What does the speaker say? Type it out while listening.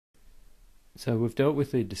So we've dealt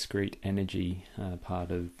with the discrete energy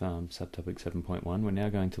part of subtopic 7.1. We're now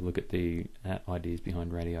going to look at the ideas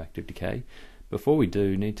behind radioactive decay. Before we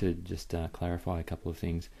do, need to just clarify a couple of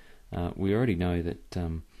things. We already know that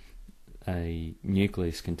a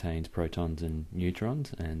nucleus contains protons and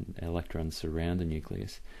neutrons, and electrons surround the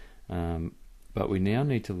nucleus. But we now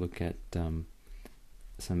need to look at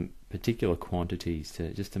some particular quantities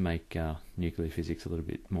just to make nuclear physics a little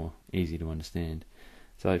bit more easy to understand.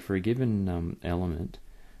 So for a given element,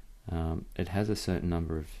 it has a certain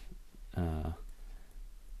number of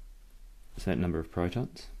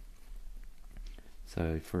protons.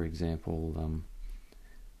 So for example,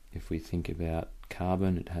 if we think about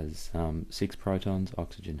carbon, it has 6 protons,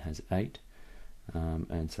 oxygen has 8,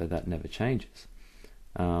 and so that never changes.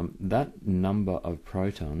 That number of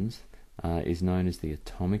protons is known as the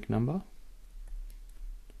atomic number,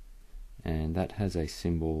 and that has a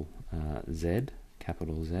symbol Z,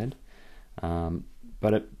 capital Z. So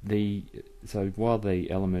while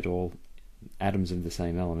the atoms of the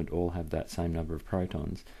same element all have that same number of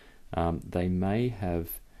protons, they may have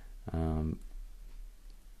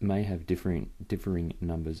differing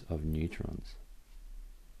numbers of neutrons.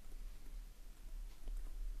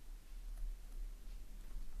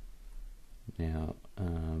 Now,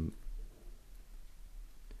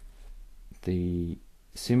 the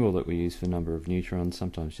symbol that we use for number of neutrons,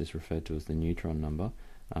 sometimes just referred to as the neutron number,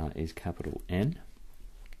 is capital N.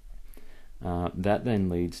 That then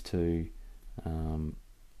leads to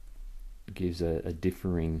gives a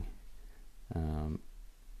differing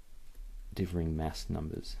mass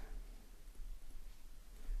numbers.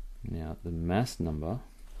 Now the mass number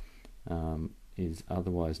is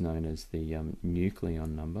otherwise known as the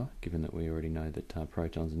nucleon number, given that we already know that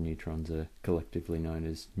protons and neutrons are collectively known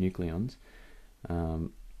as nucleons.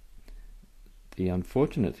 The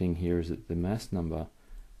unfortunate thing here is that the mass number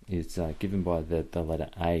is given by the letter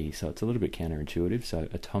A, so it's a little bit counterintuitive. So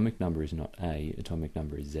atomic number is not A, atomic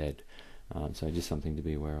number is Z. So just something to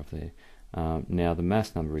be aware of there. Now the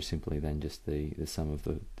mass number is simply then just the sum of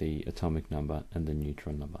the atomic number and the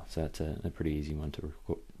neutron number. So that's a pretty easy one to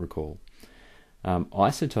recall.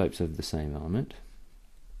 Isotopes of the same element.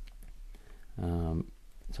 So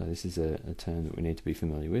this is a term that we need to be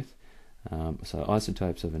familiar with. So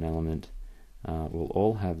isotopes of an element will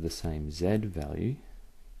all have the same Z value,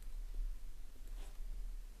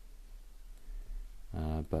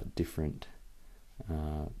 but different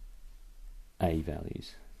A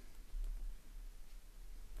values.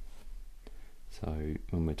 So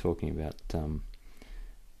when we're talking about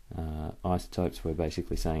isotopes, we're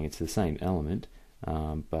basically saying it's the same element,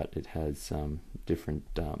 but it has different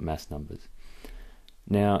mass numbers.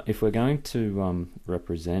 Now, if we're going to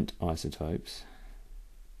represent isotopes,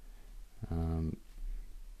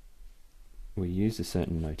 we use a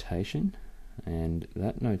certain notation, and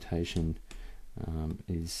that notation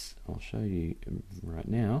is, I'll show you right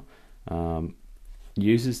now,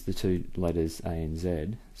 uses the two letters A and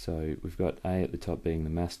Z. So we've got A at the top being the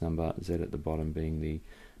mass number, Z at the bottom being the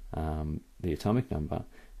atomic number,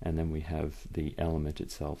 and then we have the element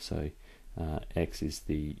itself. So X is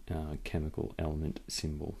the chemical element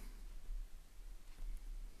symbol.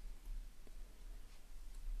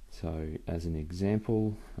 So as an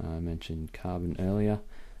example, I mentioned carbon earlier.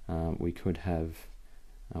 We could have,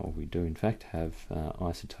 or we do in fact have,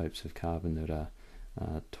 isotopes of carbon that are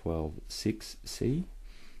 12,6C.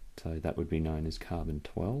 So that would be known as carbon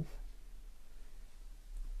 12.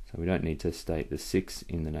 So we don't need to state the 6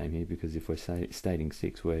 in the name here, because if we're stating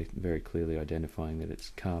 6, we're very clearly identifying that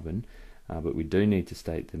it's carbon. But we do need to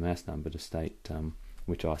state the mass number to state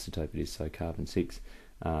which isotope it is, so carbon 6.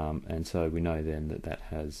 And so we know then that that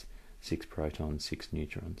has 6 protons, 6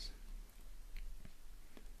 neutrons.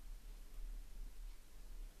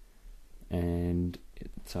 And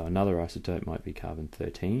so another isotope might be carbon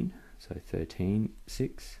 13, so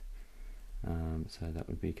 13,6. So that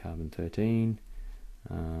would be carbon 13.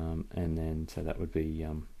 And then, so that would be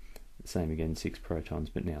the same again, 6 protons,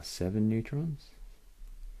 but now 7 neutrons.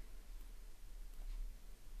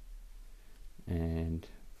 And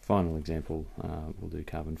final example, we'll do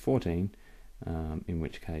carbon 14, in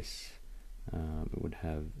which case it would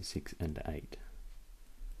have 6 and 8.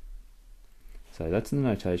 So that's the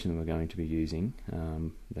notation that we're going to be using.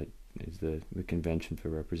 That is the convention for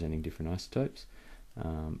representing different isotopes,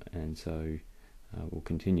 and so we'll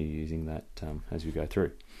continue using that as we go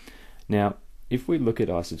through. Now, if we look at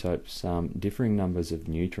isotopes, differing numbers of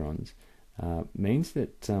neutrons means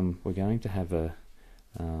that we're going to have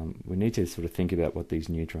we need to sort of think about what these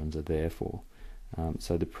neutrons are there for.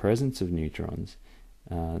 So the presence of neutrons,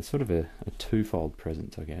 sort of a twofold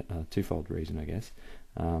presence, twofold reason, I guess.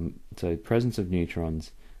 So presence of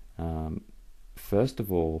neutrons, first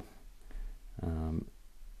of all,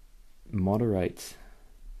 moderates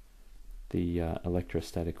the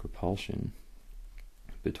electrostatic repulsion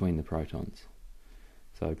between the protons.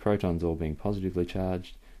 So protons all being positively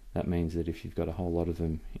charged, that means that if you've got a whole lot of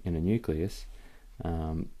them in a nucleus,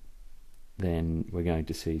 then we're going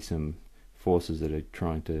to see some forces that are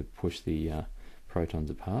trying to push the protons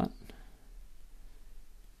apart.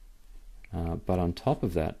 But on top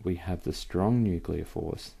of that, we have the strong nuclear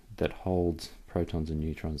force that holds protons and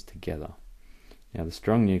neutrons together. Now, the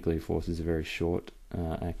strong nuclear force is a very short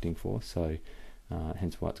acting force, so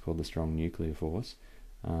hence why it's called the strong nuclear force.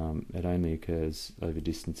 It only occurs over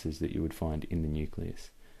distances that you would find in the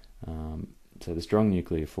nucleus. So the strong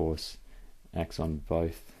nuclear force acts on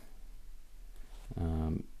both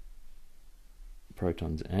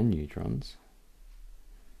protons and neutrons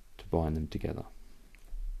to bind them together.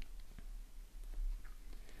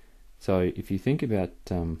 So if you think about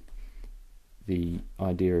the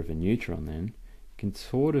idea of a neutron, then you can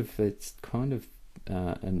sort of, it's kind of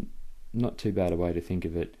and not too bad a way to think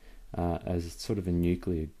of it as sort of a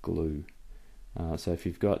nuclear glue. So if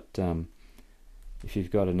you've got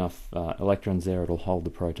enough electrons there, it'll hold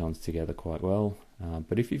the protons together quite well.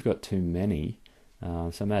 But if you've got too many,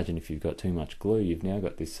 so imagine if you've got too much glue, you've now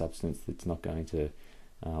got this substance that's not going to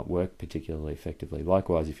work particularly effectively.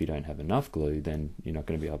 Likewise, if you don't have enough glue, then you're not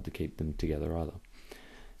going to be able to keep them together either.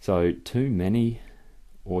 So too many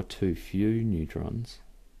or too few neutrons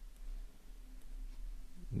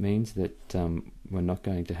means that we're not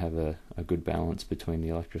going to have a good balance between the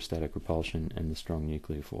electrostatic repulsion and the strong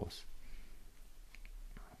nuclear force.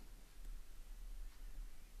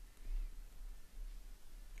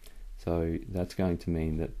 So that's going to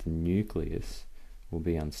mean that the nucleus will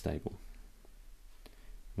be unstable.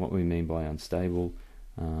 What we mean by unstable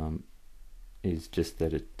is just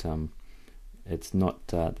that it's not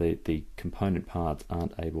the component parts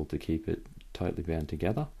aren't able to keep it totally bound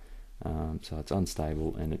together. So it's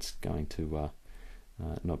unstable, and it's going to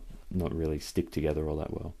not really stick together all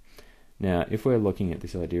that well. Now, if we're looking at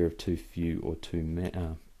this idea of too few or too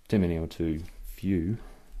many or too few,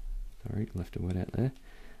 sorry, left a word out there.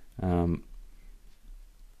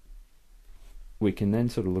 We can then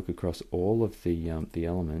sort of look across all of the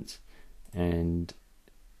elements and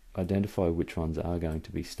identify which ones are going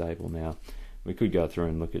to be stable. Now, we could go through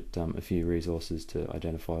and look at a few resources to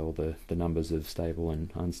identify all the numbers of stable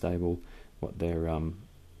and unstable, what their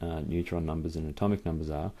neutron numbers and atomic numbers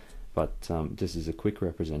are, but just as a quick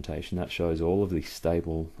representation, that shows all of the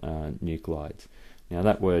stable nuclides. Now,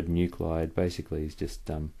 that word nuclide basically is just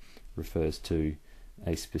refers to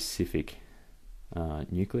a specific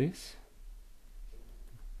nucleus.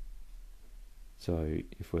 So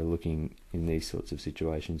if we're looking in these sorts of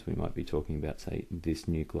situations, we might be talking about, say, this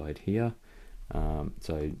nuclide here.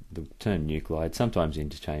 So the term nuclide sometimes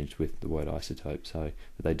interchanged with the word isotope,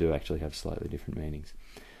 but they do actually have slightly different meanings.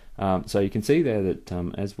 So you can see there that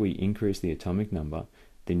as we increase the atomic number,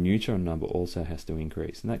 the neutron number also has to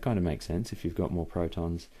increase, and that kind of makes sense. If you've got more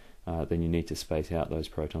protons, then you need to space out those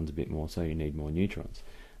protons a bit more, so you need more neutrons.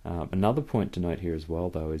 Another point to note here as well,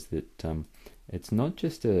 though, is that it's not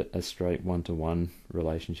just a straight one-to-one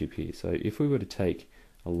relationship here. So if we were to take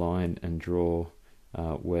a line and draw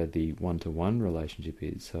where the one-to-one relationship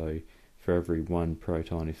is, so for every one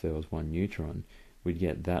proton, if there was one neutron, we'd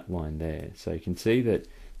get that line there. So you can see that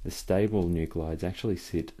the stable nuclides actually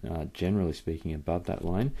sit, generally speaking, above that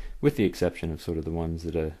line, with the exception of sort of the ones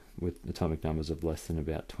that are with atomic numbers of less than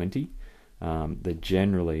about 20. They're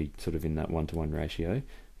generally sort of in that one-to-one ratio,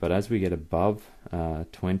 but as we get above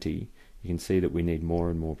 20, you can see that we need more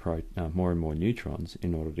and more neutrons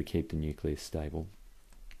in order to keep the nucleus stable.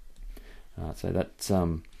 So that's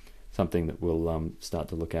something that we'll start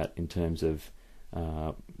to look at in terms of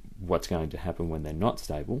what's going to happen when they're not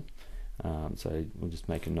stable. So we'll just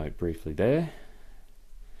make a note briefly there.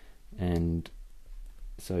 And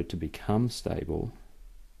so to become stable,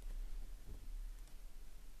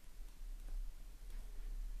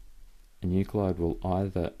 a nuclide will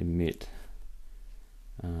either emit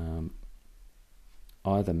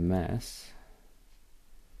either mass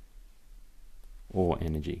or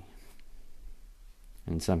energy.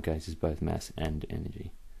 In some cases, both mass and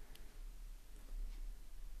energy.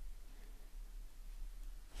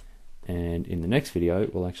 And in the next video,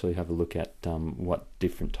 we'll actually have a look at what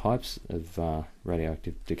different types of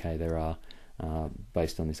radioactive decay there are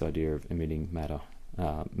based on this idea of emitting matter,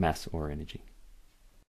 mass or energy.